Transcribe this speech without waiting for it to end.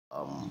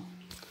um,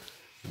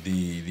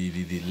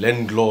 the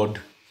landlord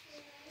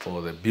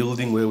for the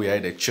building where we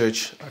had a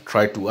church. I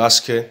tried to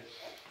ask her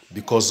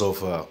because of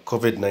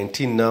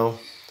COVID-19 now.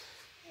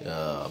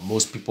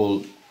 Most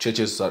people,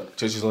 churches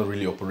not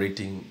really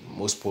operating.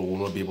 Most people will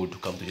not be able to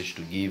come to church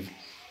to give.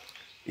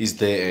 Is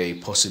there a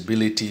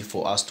possibility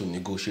for us to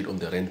negotiate on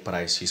the rent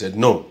price? He said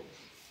no.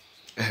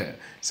 He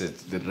said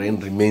the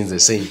rent remains the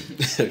same.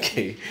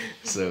 Okay,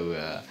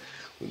 so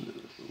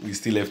we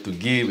still have to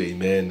give.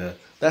 Amen.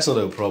 That's not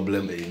a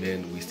problem.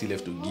 Amen. We still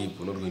have to give.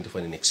 We're not going to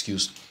find an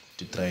excuse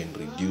to try and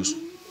reduce.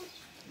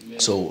 Amen.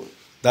 So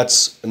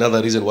that's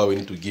another reason why we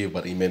need to give.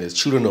 But amen, as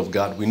children of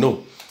God, we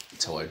know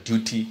it's our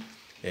duty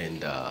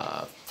and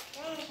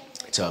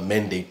it's our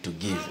mandate to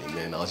give.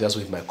 Amen. I was just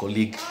with my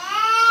colleague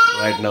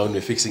right now when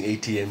we're fixing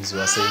ATMs. We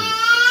are saying,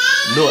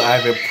 no, I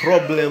have a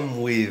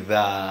problem with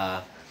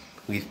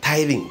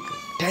tithing.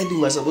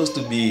 Tithing was supposed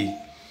to be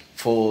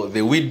for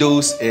the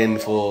widows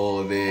and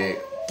for the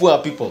poor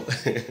people.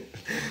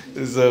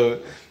 So,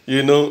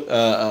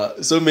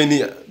 so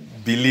many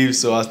believe.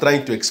 So I was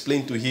trying to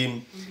explain to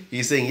him.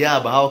 He's saying, yeah,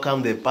 but how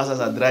come the pastors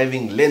are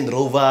driving Land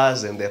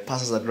Rovers and the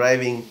pastors are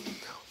driving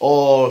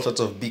all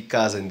sorts of big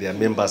cars and their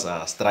members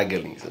are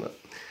struggling?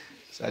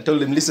 So I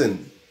told him,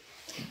 listen,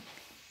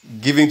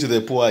 giving to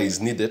the poor is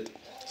needed.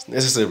 It's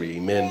necessary,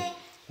 amen.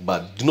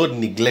 But do not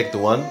neglect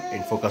one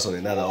and focus on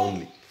another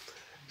only.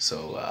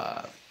 So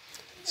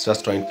it's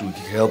just trying to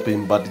help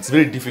him, but it's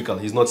very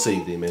difficult. He's not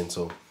saved, amen.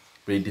 So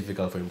very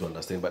difficult for him to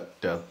understand. But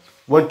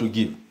want to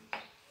give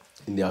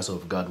in the house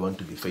of God, want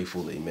to be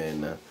faithful,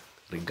 amen,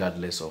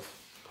 regardless of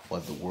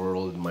what the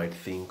world might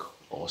think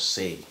or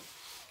say.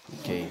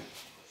 Okay.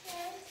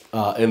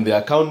 And the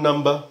account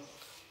number,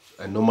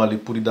 I normally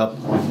put it up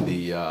on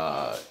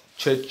the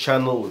church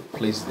channel. We'll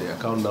place the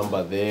account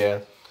number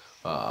there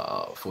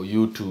for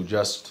you to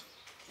just,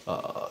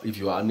 if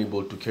you are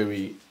unable to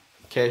carry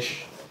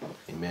cash,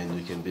 amen,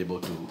 you can be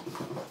able to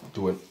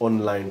do an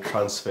online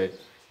transfer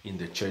in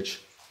the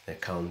church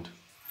account,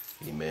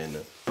 amen.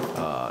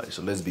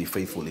 So let's be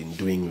faithful in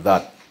doing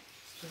that.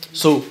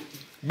 So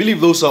I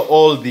believe those are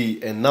all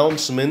the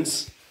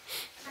announcements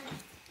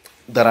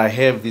that I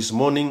have this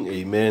morning,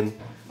 amen.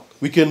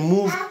 We can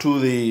move to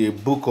the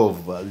book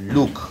of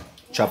Luke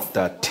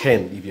chapter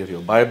 10, if you have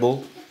your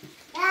Bible.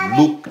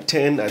 Luke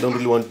 10, I don't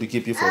really want to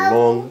keep you for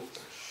long.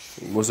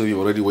 Most of you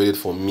already waited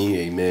for me,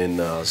 amen.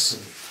 I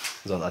was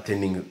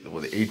attending the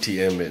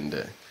ATM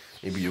and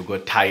maybe you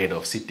got tired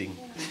of sitting.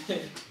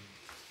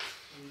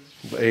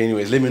 But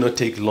anyways, let me not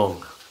take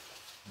long.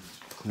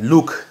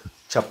 Luke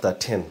chapter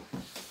 10.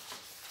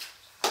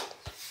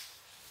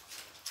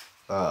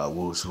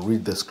 We'll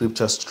read the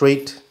scripture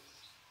straight.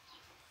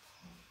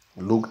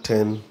 Luke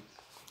 10,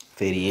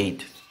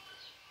 38.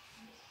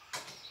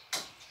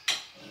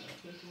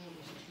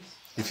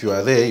 If you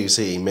are there, you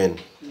say amen.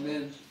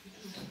 Amen.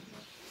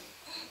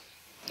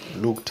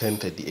 Luke 10,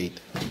 38.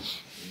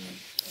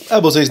 The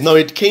Bible says, now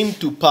it came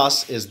to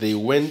pass as they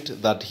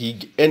went that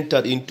he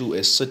entered into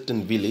a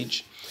certain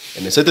village,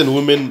 and a certain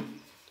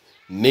woman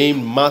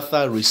named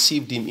Martha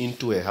received him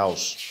into her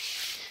house.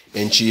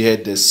 And she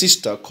had a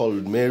sister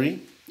called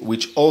Mary,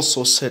 which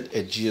also sat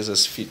at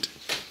Jesus' feet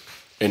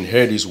and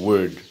heard his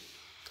word.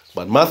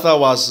 But Martha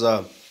was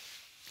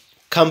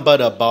cumbered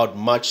about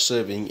much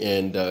serving,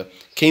 and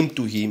came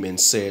to him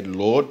and said,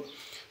 Lord,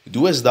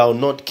 doest thou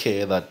not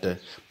care that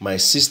my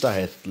sister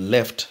hath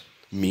left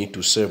me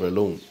to serve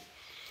alone?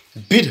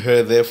 Bid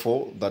her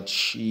therefore that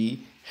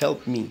she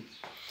help me.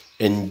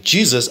 And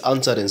Jesus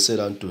answered and said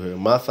unto her,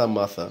 Martha,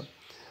 Martha,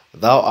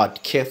 thou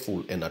art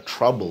careful and art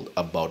troubled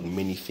about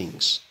many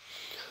things.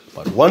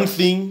 But one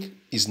thing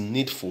is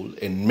needful,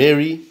 and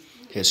Mary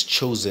has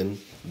chosen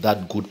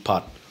that good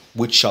part,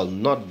 which shall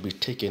not be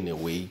taken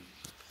away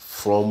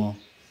from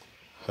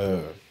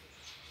her.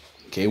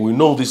 Okay, we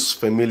know this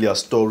familiar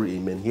story,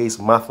 amen. Here is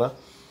Martha.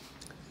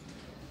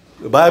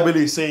 The Bible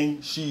is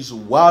saying she's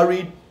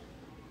worried,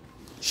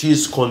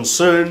 she's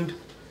concerned,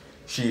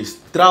 she is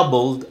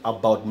troubled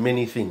about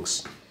many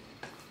things.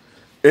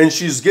 And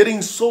she's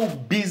getting so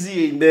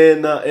busy,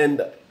 amen,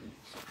 and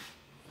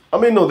I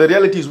mean, no, the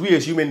reality is we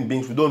as human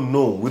beings, we don't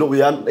know.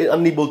 We are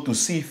unable to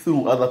see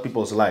through other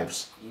people's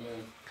lives.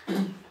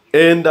 Yeah.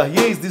 And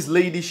here is this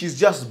lady, she's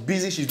just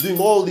busy, she's doing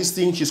all these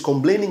things, she's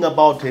complaining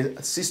about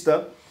her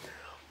sister.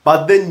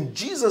 But then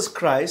Jesus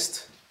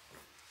Christ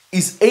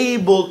is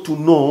able to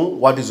know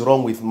what is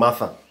wrong with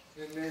Martha.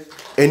 Amen.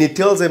 And he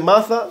tells her,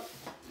 Martha,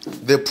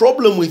 the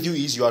problem with you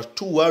is you are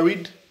too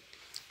worried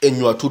and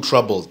you are too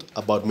troubled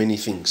about many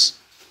things.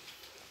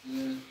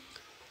 Yeah.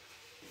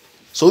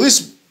 So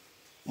this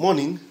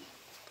morning,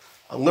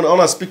 I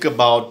want to speak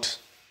about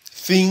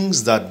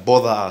things that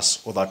bother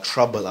us or that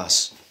trouble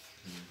us.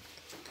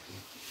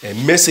 A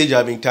message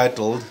I've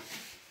entitled,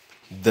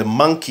 The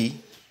Monkey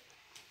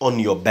on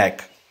Your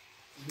Back.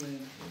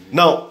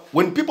 Now,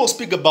 when people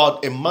speak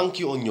about a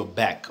monkey on your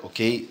back,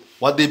 okay,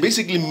 what they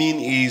basically mean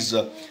is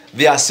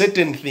there are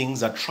certain things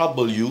that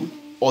trouble you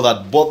or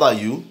that bother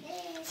you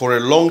for a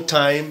long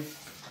time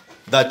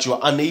that you're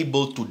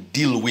unable to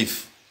deal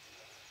with.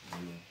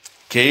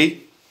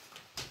 Okay?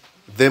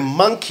 the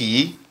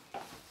monkey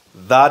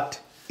that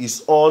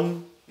is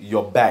on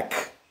your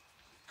back.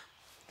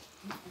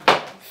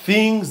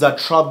 Things that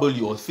trouble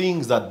you or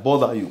things that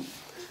bother you.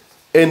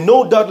 And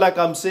no doubt, like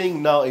I'm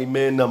saying now,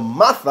 amen,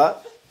 Martha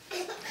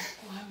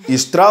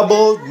is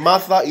troubled.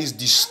 Martha is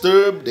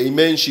disturbed.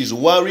 Amen. She's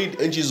worried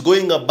and she's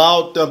going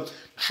about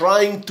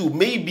trying to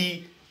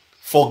maybe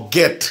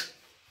forget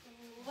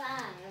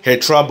her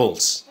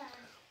troubles.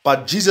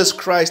 But Jesus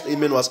Christ,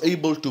 amen, was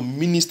able to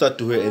minister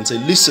to her and say,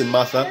 listen,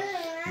 Martha,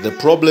 the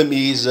problem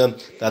is that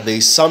there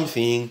is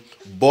something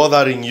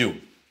bothering you.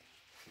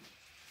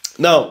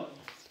 Now,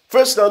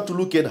 first now to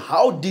look at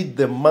how did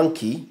the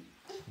monkey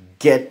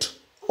get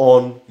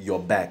on your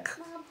back?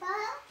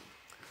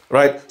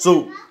 Right?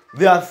 So,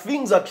 there are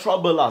things that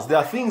trouble us. There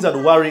are things that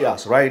worry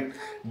us, right?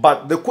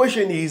 But the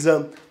question is,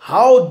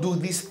 how do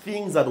these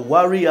things that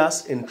worry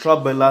us and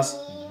trouble us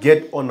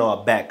get on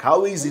our back?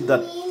 How is it that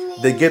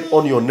they get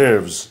on your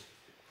nerves?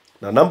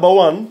 Now, number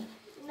one,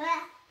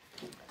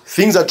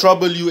 things that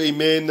trouble you,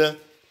 amen,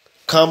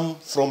 come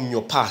from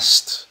your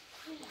past.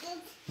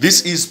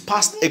 This is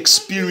past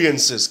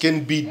experiences,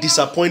 can be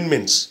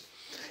disappointments.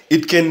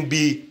 It can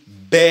be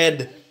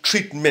bad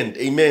treatment,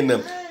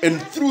 amen.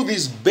 And through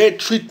this bad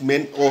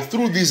treatment or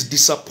through this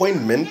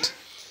disappointment,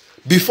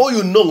 before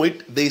you know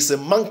it, there is a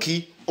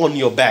monkey on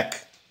your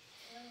back.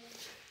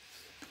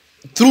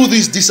 Through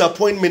this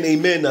disappointment,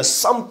 amen,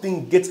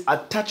 something gets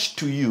attached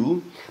to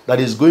you that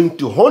is going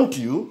to haunt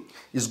you,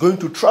 is going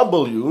to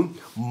trouble you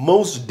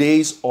most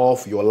days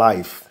of your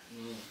life.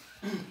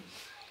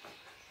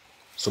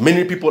 So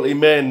many people,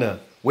 amen,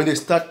 when they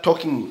start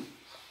talking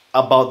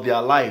about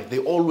their life, they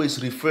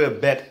always refer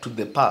back to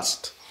the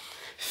past.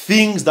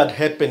 Things that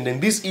happened,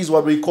 and this is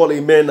what we call,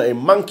 amen, a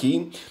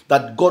monkey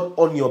that got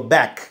on your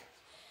back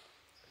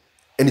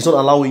and it's not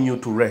allowing you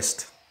to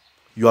rest.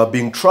 You are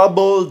being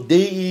troubled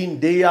day in,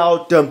 day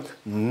out,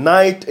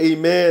 night,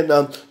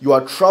 amen. You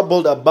are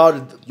troubled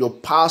about your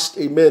past,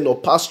 amen, or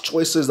past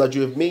choices that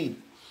you have made.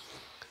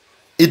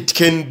 It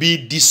can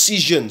be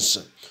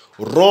decisions,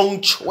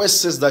 wrong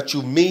choices that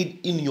you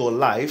made in your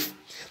life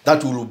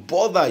that will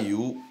bother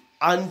you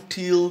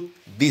until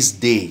this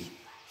day.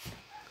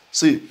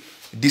 See,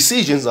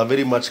 decisions are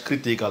very much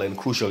critical and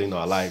crucial in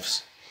our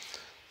lives.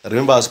 I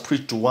remember I was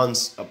preached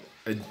once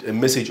a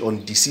message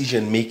on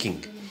decision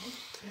making.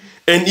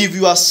 And if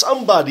you are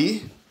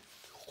somebody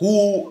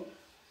who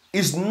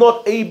is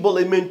not able,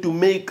 amen, to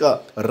make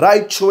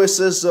right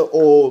choices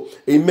or,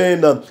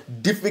 amen,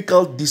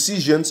 difficult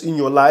decisions in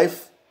your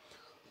life,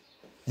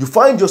 you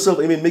find yourself,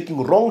 amen,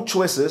 making wrong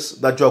choices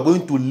that you are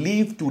going to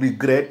live to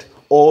regret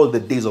all the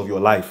days of your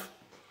life.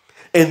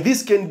 And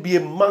this can be a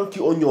monkey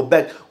on your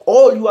back.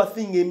 All you are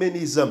thinking, amen,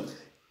 is,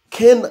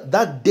 can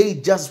that day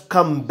just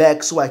come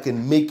back so I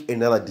can make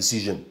another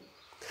decision?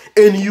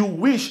 And you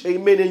wish,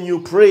 amen, and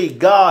you pray,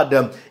 God,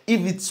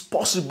 if it's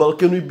possible,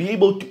 can we be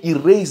able to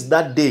erase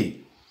that day?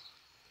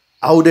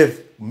 I would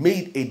have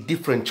made a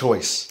different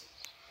choice.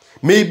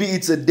 Maybe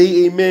it's a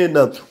day, amen,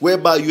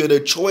 whereby you had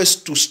a choice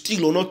to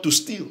steal or not to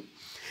steal.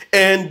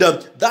 And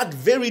that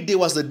very day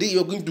was the day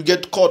you're going to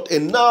get caught.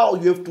 And now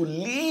you have to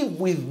live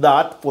with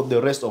that for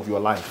the rest of your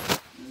life.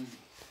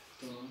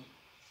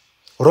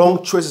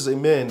 Wrong choices,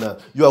 amen.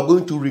 You are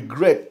going to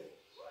regret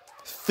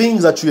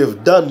things that you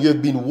have done. You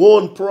have been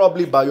warned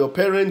probably by your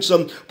parents,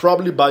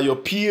 probably by your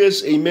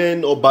peers,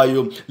 amen, or by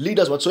your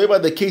leaders, whatsoever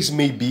the case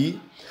may be.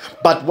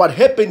 But what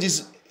happens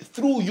is,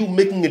 through you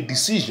making a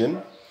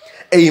decision,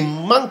 a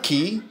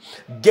monkey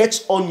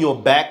gets on your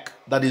back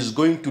that is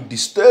going to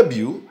disturb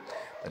you,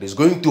 that is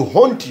going to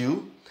haunt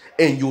you,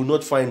 and you will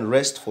not find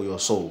rest for your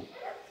soul.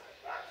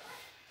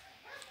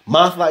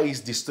 Martha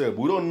is disturbed.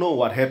 We don't know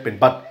what happened,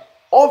 but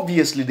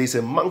obviously there's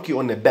a monkey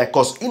on the back,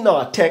 because in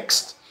our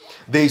text,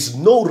 there is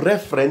no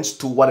reference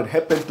to what had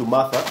happened to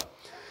Martha.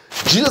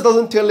 Jesus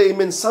doesn't tell her,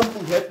 amen,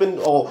 something happened,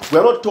 or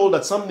we're not told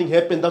that something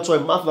happened, that's why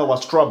Martha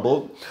was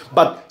troubled.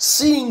 But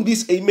seeing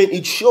this, amen,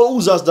 it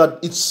shows us that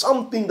it's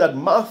something that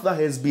Martha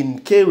has been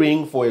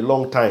carrying for a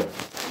long time.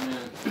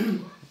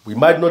 We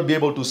might not be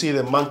able to see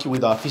the monkey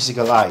with our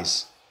physical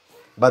eyes,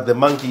 but the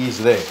monkey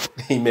is there.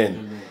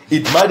 Amen.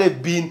 It might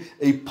have been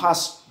a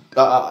past,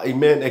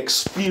 amen,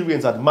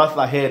 experience that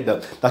Martha had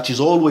that she's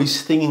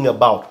always thinking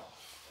about.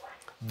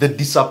 The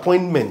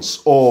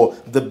disappointments or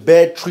the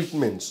bad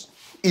treatments.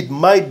 It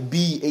might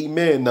be,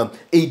 amen,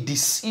 a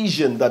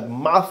decision that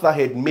Martha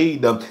had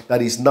made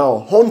that is now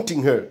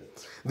haunting her.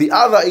 The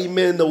other,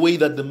 amen, the way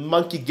that the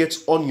monkey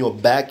gets on your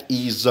back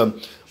is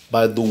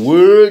by the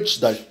words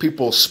that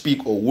people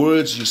speak or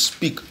words you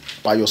speak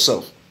by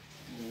yourself.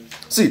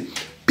 See,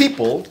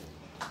 people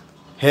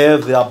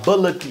have the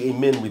ability,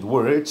 amen, with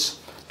words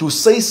to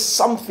say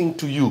something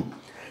to you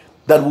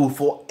that will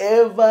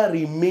forever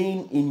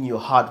remain in your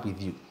heart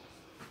with you.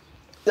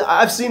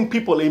 I've seen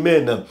people,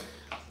 amen,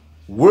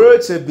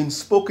 words have been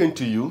spoken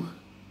to you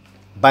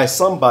by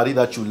somebody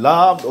that you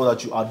loved or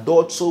that you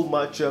adored so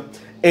much,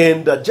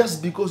 and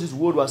just because this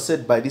word was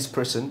said by this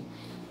person,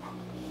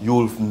 you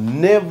will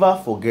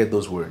never forget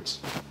those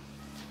words.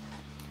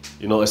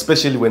 You know,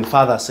 especially when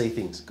fathers say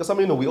things. Because, I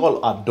mean, we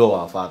all adore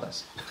our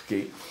fathers,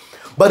 okay?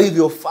 But if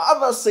your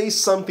father says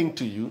something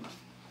to you,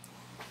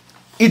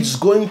 it's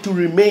going to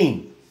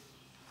remain.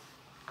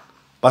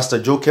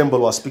 Pastor Joe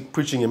Campbell was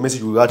preaching a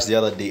message we watched the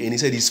other day, and he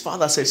said his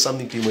father said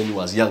something to him when he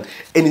was young.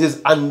 And he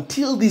says,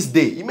 until this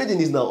day, imagine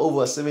he's now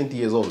over 70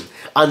 years old.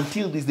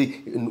 Until this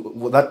day,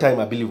 that time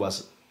I believe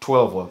was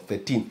 12 or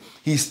 13,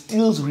 he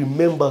still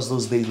remembers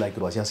those days like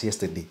it was just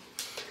yesterday.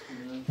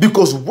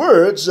 Because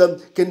words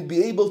can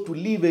be able to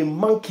leave a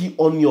monkey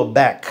on your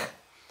back.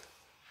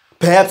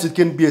 Perhaps it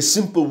can be a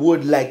simple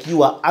word like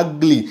you are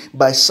ugly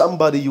by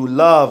somebody you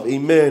love.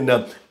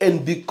 Amen.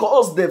 And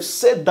because they've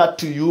said that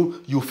to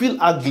you, you feel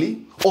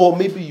ugly, or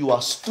maybe you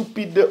are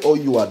stupid, or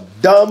you are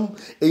dumb.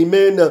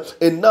 Amen.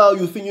 And now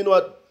you think, you know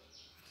what?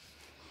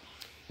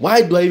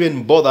 Why do I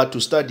even bother to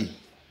study?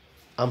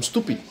 I'm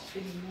stupid.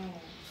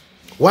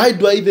 Why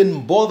do I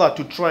even bother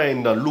to try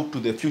and look to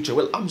the future?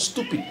 Well, I'm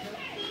stupid.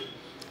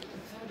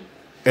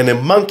 And a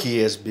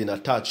monkey has been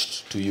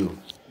attached to you.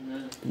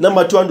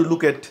 Number two, I want to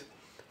look at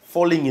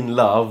falling in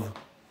love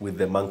with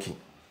the monkey.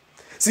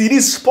 See, it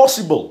is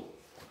possible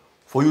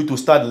for you to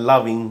start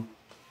loving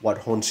what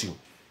haunts you.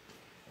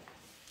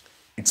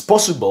 It's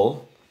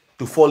possible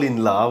to fall in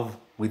love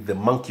with the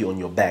monkey on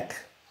your back.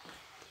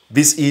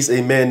 This is,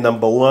 amen,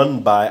 number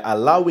one, by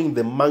allowing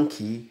the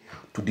monkey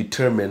to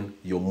determine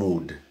your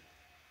mood.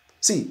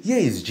 See, here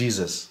is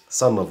Jesus,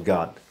 Son of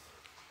God.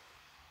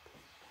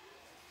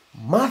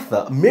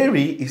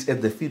 Mary is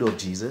at the feet of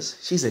Jesus.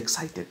 She's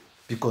excited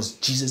because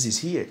Jesus is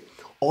here.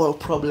 All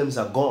problems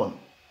are gone.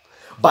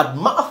 But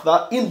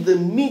Martha, in the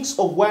midst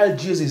of while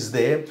Jesus is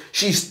there,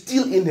 she's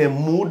still in her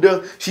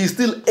mood. She's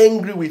still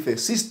angry with her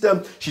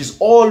sister. She's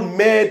all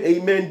mad,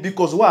 amen,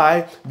 because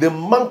why? The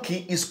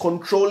monkey is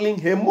controlling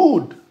her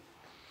mood.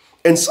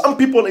 And some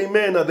people,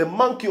 amen, the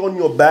monkey on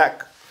your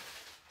back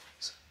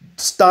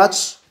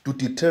starts to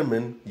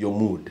determine your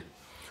mood.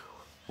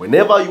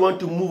 Whenever you want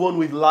to move on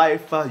with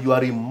life, you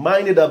are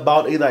reminded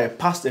about either a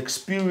past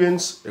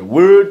experience, a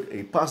word,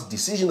 a past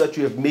decision that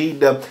you have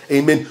made.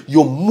 Amen.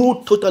 Your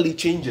mood totally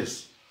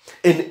changes.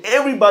 And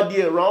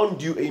everybody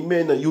around you,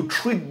 amen, you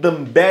treat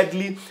them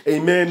badly.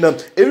 Amen.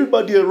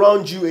 Everybody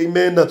around you,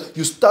 amen,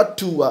 you start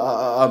to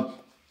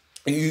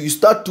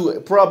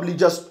probably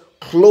just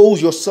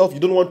close yourself. You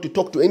don't want to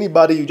talk to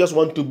anybody. You just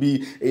want to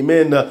be,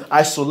 amen,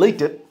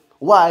 isolated.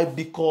 Why?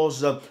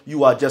 Because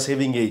you are just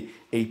having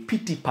a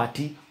pity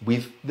party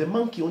with the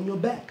monkey on your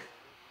back.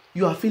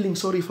 You are feeling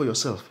sorry for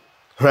yourself,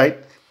 right?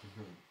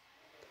 Mm-hmm.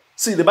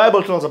 See, the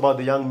Bible tells about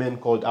the young man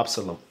called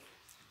Absalom.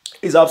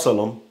 Is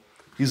Absalom,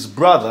 his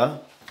brother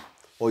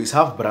or his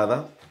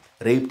half-brother,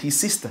 raped his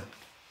sister,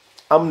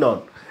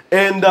 Amnon.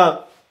 And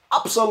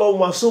Absalom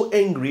was so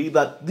angry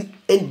that,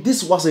 and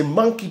this was a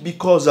monkey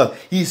because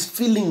he's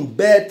feeling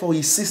bad for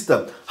his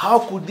sister. How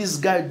could this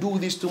guy do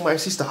this to my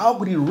sister? How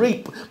could he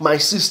rape my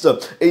sister?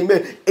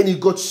 Amen. And it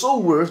got so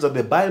worse that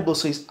the Bible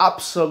says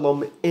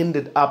Absalom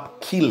ended up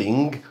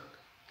killing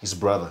his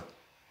brother.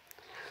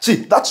 See,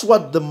 that's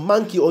what the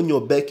monkey on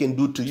your back can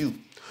do to you.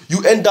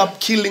 You end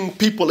up killing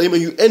people, amen.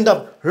 You end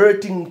up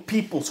hurting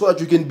people so that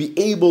you can be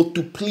able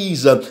to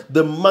please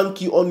the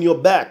monkey on your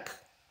back.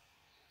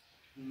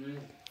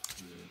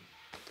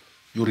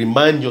 You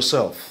remind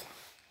yourself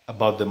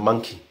about the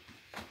monkey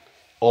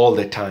all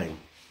the time.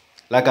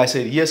 Like I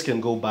said, years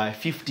can go by,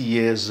 50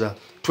 years,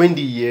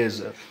 20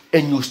 years,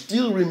 and you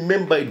still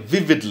remember it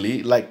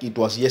vividly like it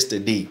was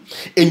yesterday.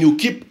 And you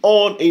keep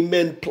on,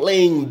 amen,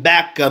 playing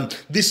back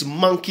this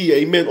monkey,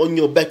 amen, on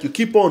your back. You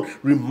keep on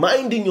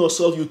reminding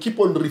yourself, you keep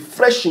on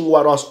refreshing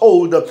what was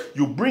old.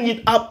 You bring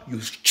it up, you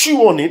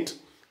chew on it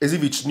as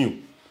if it's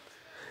new.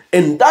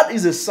 And that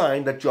is a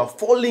sign that you are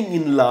falling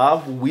in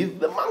love with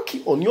the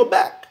monkey on your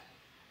back.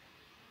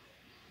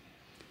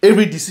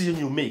 Every decision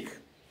you make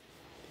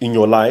in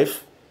your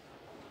life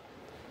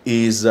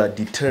is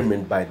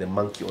determined by the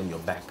monkey on your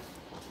back.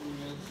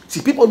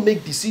 See, people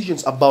make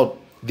decisions about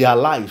their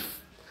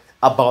life,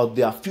 about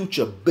their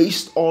future,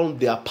 based on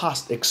their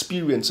past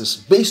experiences,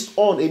 based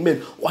on,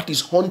 amen, what is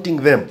haunting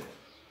them.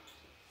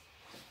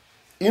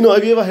 You know,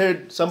 have you ever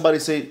heard somebody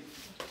say,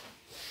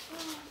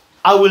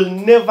 I will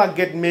never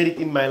get married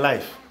in my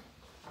life?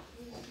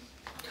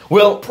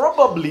 Well,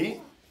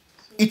 probably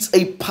it's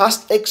a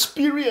past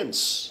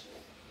experience.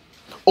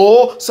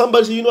 Or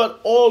somebody say, you know what,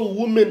 all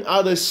women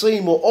are the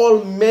same, or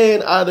all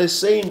men are the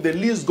same. The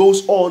list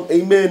goes on,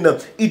 amen.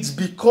 It's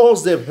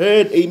because they've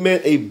heard,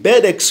 amen, a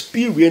bad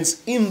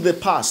experience in the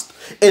past.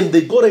 And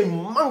they got a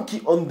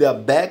monkey on their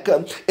back.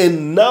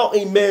 And now,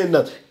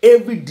 amen,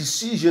 every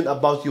decision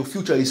about your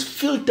future is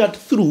filtered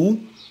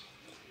through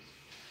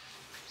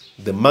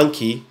the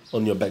monkey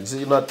on your back. You say,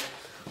 you know what,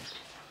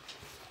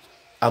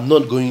 I'm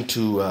not going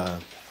to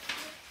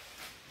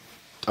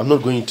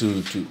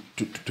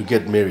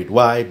get married.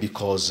 Why?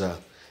 Because,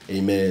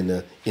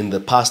 amen, in the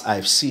past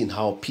I've seen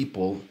how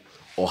people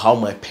or how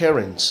my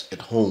parents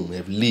at home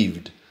have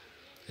lived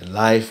a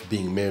life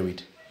being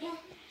married.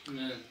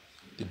 Amen.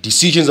 The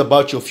decisions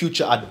about your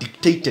future are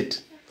dictated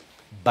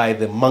by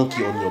the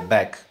monkey on your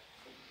back.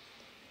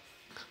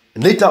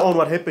 And later on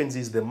what happens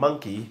is the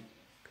monkey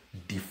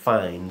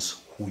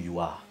defines who you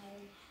are.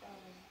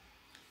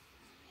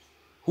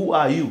 Who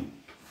are you?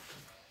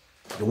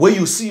 The way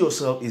you see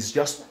yourself is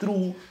just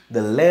through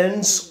the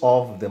lens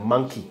of the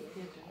monkey.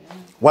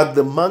 What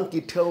the monkey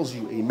tells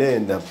you,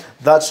 amen,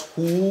 that's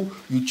who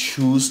you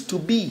choose to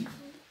be.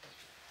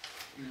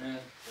 Amen.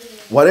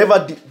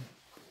 Whatever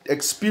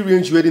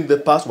experience you had in the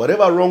past,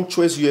 whatever wrong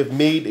choice you have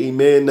made,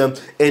 amen,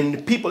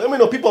 and people,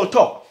 people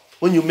talk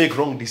when you make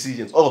wrong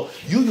decisions. Or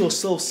you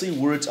yourself say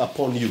words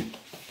upon you.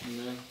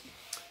 Amen.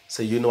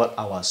 Say, you know what,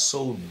 I was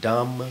so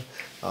dumb,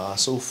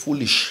 so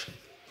foolish.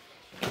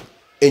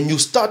 And you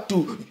start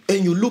to,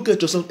 and you look at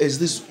yourself as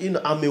this,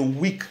 I'm a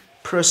weak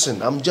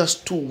person. I'm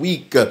just too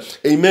weak.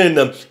 Amen.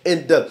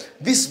 And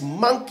this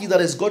monkey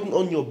that has gotten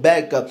on your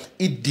back,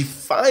 it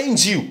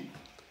defines you.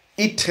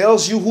 It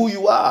tells you who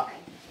you are.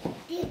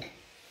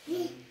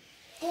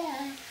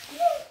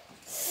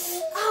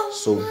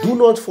 So do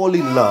not fall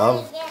in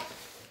love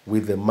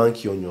with the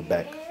monkey on your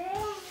back.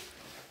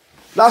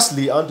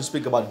 Lastly, I want to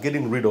speak about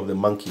getting rid of the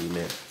monkey,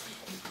 man.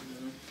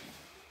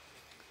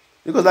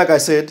 Because like I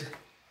said,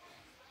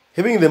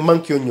 having the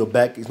monkey on your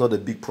back is not a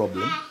big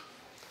problem.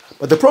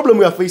 But the problem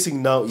we are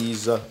facing now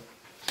is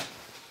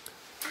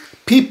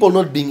people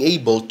not being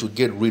able to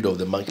get rid of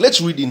the monkey.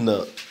 Let's read in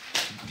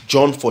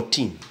John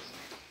 14.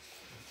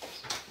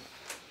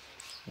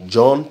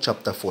 John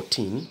chapter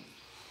 14.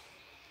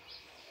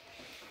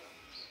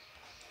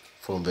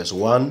 From verse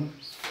 1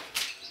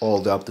 all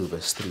the way up to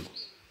verse 3.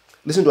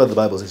 Listen to what the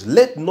Bible says.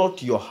 Let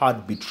not your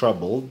heart be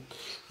troubled.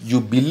 You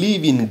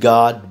believe in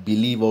God,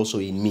 believe also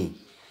in me.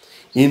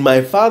 In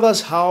my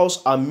Father's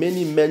house are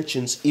many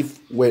mansions. If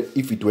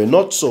it were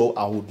not so,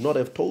 I would not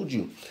have told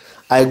you.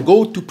 I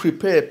go to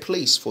prepare a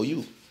place for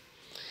you.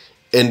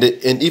 And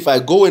if I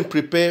go and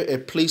prepare a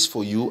place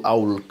for you, I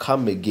will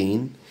come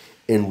again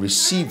and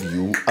receive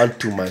you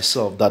unto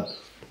myself, that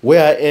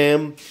where I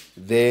am,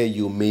 there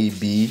you may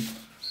be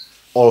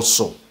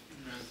also.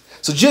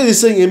 So Jesus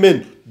is saying,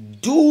 amen,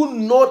 do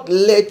not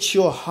let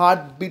your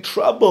heart be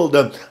troubled.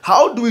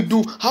 How do we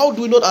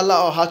not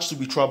allow our hearts to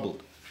be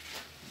troubled?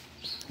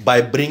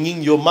 By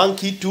bringing your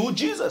monkey to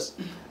Jesus.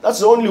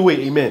 That's the only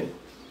way, amen.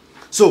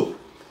 So,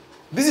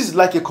 this is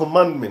like a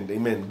commandment,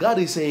 amen. God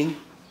is saying,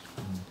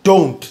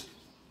 don't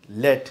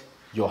let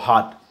your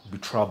heart be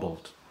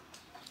troubled.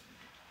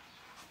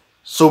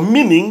 So,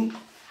 meaning,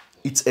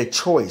 it's a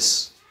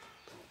choice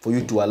for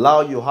you to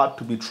allow your heart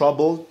to be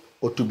troubled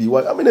or to be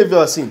what? I mean, have you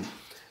ever seen?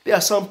 There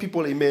are some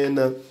people, amen,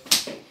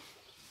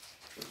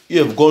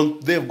 they've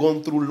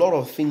gone through a lot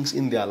of things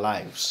in their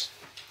lives.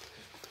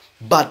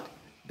 But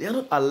they are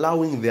not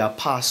allowing their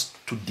past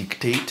to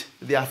dictate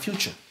their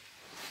future.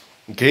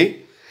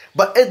 Okay?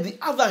 But at the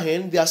other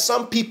hand, there are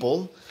some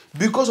people,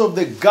 because of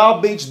the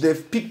garbage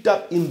they've picked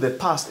up in the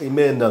past,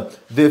 amen,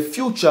 their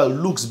future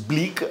looks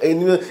bleak,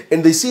 and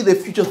they see the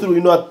future through,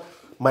 you know what,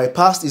 my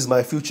past is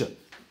my future.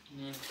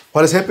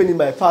 What has happened in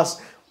my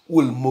past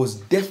will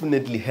most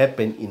definitely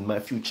happen in my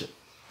future.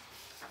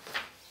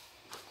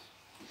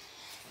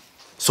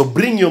 So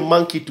bring your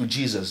monkey to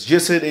Jesus.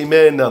 Jesus said,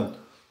 amen,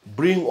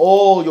 bring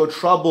all your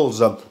troubles.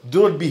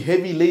 Do not be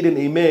heavy laden,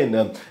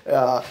 amen.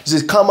 He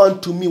says, come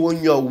unto me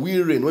when you are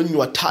weary and when you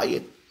are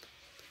tired,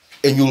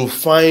 and you will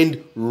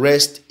find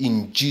rest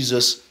in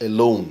Jesus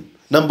alone.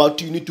 Number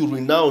 2, you need to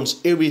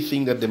renounce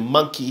everything that the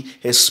monkey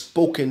has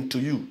spoken to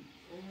you.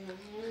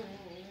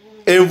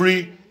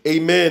 Every,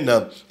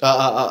 amen,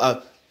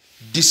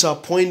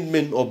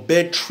 disappointment or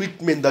bad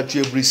treatment that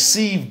you have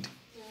received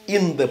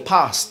in the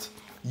past,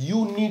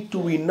 you need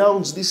to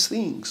renounce these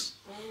things.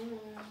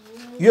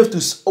 You have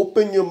to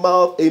open your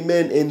mouth,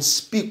 amen, and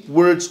speak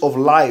words of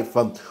life,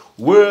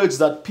 words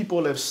that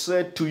people have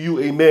said to you,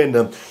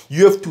 amen.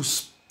 You have to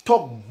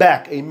talk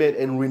back, amen,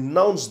 and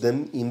renounce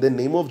them in the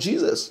name of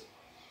Jesus.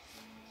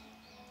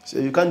 So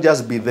you can't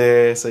just be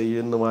there, say,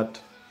 you know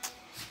what,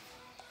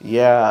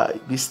 yeah,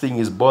 this thing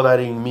is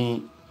bothering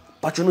me,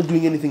 but you're not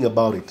doing anything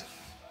about it.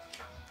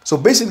 So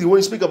basically, when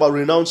you speak about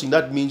renouncing,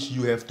 that means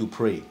you have to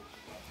pray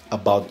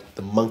about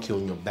the monkey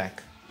on your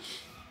back,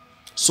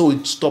 so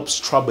it stops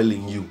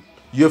troubling you.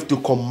 You have to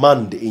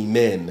command,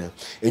 amen,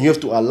 and you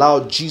have to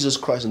allow Jesus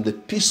Christ and the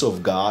peace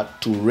of God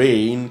to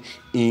reign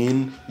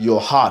in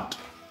your heart.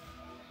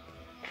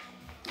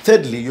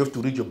 Thirdly, you have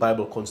to read your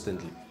Bible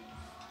constantly.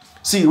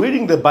 See,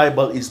 reading the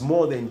Bible is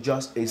more than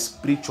just a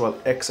spiritual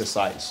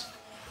exercise,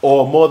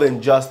 or more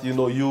than just,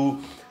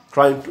 you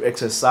trying to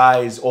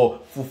exercise or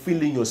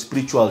fulfilling your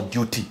spiritual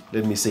duty,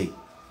 let me say.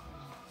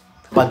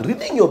 But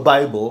reading your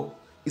Bible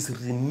is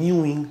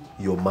renewing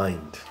your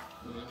mind.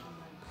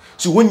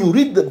 So when you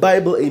read the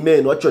Bible,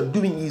 amen, what you're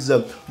doing is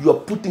you are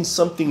putting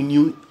something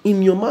new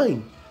in your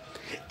mind.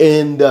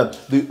 And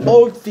the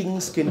old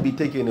things can be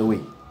taken away.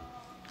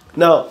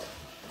 Now,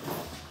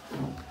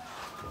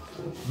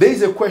 there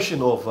is a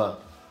question of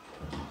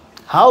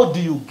how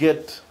do you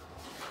get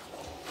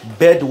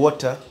bad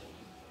water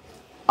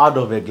out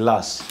of a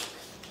glass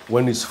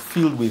when it's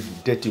filled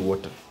with dirty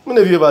water? How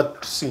many of you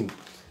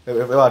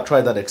ever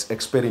tried that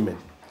experiment?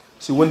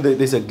 See, when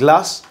there's a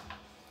glass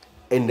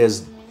and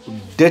there's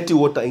dirty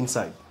water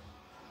inside,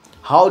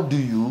 how do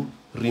you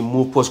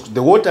remove, because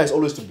the water is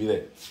always to be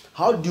there.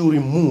 How do you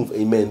remove,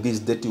 amen, this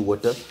dirty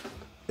water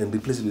and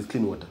replace it with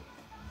clean water?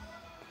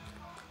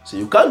 So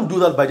you can't do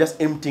that by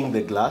just emptying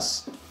the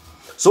glass.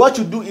 So what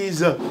you do is,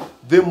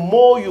 the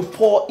more you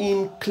pour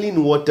in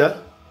clean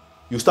water,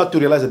 you start to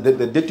realize that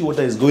the dirty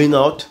water is going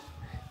out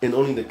and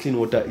only the clean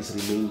water is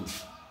remaining.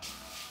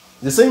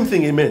 The same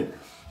thing, amen.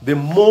 The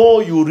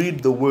more you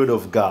read the word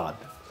of God,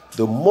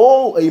 the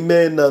more,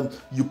 amen,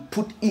 you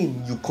put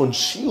in, you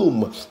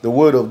consume the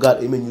word of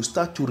God, amen, you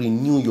start to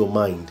renew your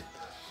mind.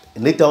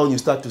 And later on you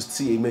start to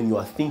see, amen, you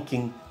are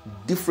thinking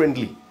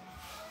differently.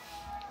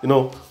 You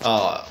know,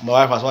 my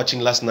wife was watching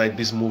last night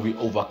this movie,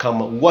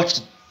 Overcomer. We watched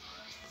it,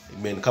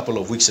 amen, a couple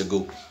of weeks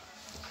ago.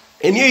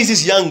 And here is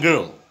this young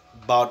girl,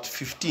 about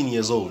 15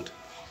 years old.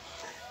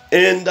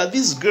 And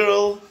this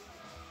girl,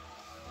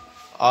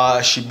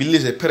 she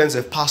believes her parents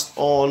have passed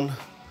on.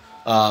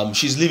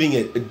 She's living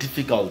a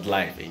difficult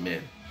life,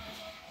 amen.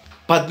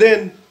 But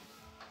then,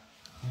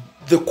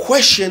 the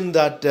question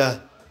that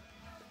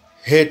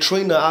her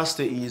trainer asked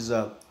her is,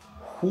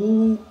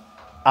 who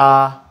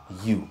are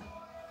you?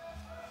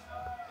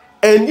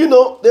 And you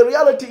know, the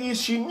reality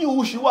is she knew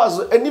who she was.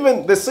 And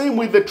even the same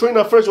with the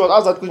trainer first was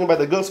asked that question by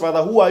the girl's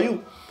father, who are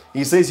you?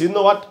 He says, you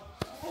know what?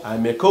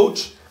 I'm a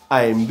coach.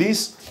 I am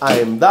this. I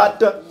am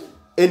that.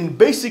 And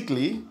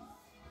basically,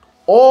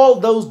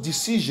 all those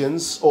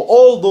decisions or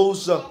all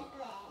those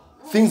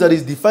things that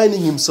is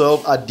defining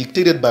himself are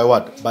dictated by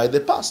what? By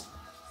the past.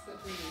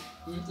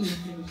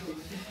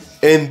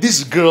 And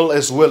this girl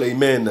as well,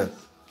 amen.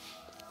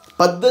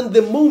 But then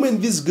the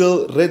moment this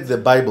girl read the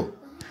Bible,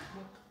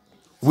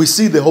 we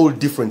see the whole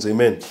difference,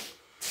 amen.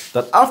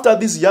 That after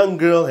this young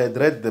girl had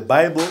read the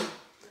Bible,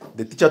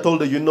 the teacher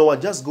told her, you know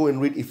what, just go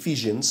and read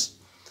Ephesians.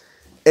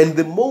 And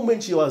the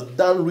moment she was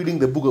done reading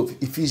the book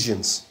of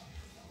Ephesians,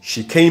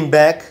 she came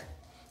back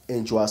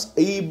and she was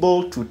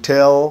able to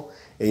tell,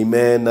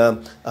 amen,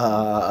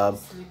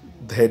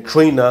 her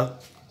trainer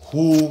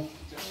who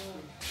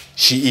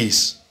she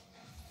is.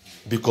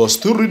 Because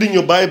through reading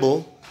your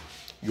Bible,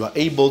 you are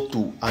able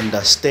to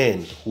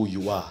understand who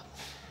you are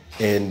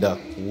and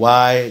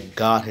why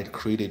God had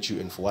created you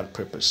and for what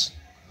purpose.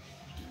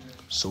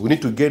 So we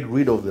need to get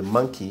rid of the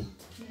monkey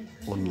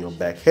on your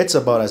back. Heads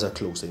about as I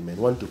close, amen.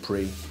 Want to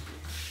pray.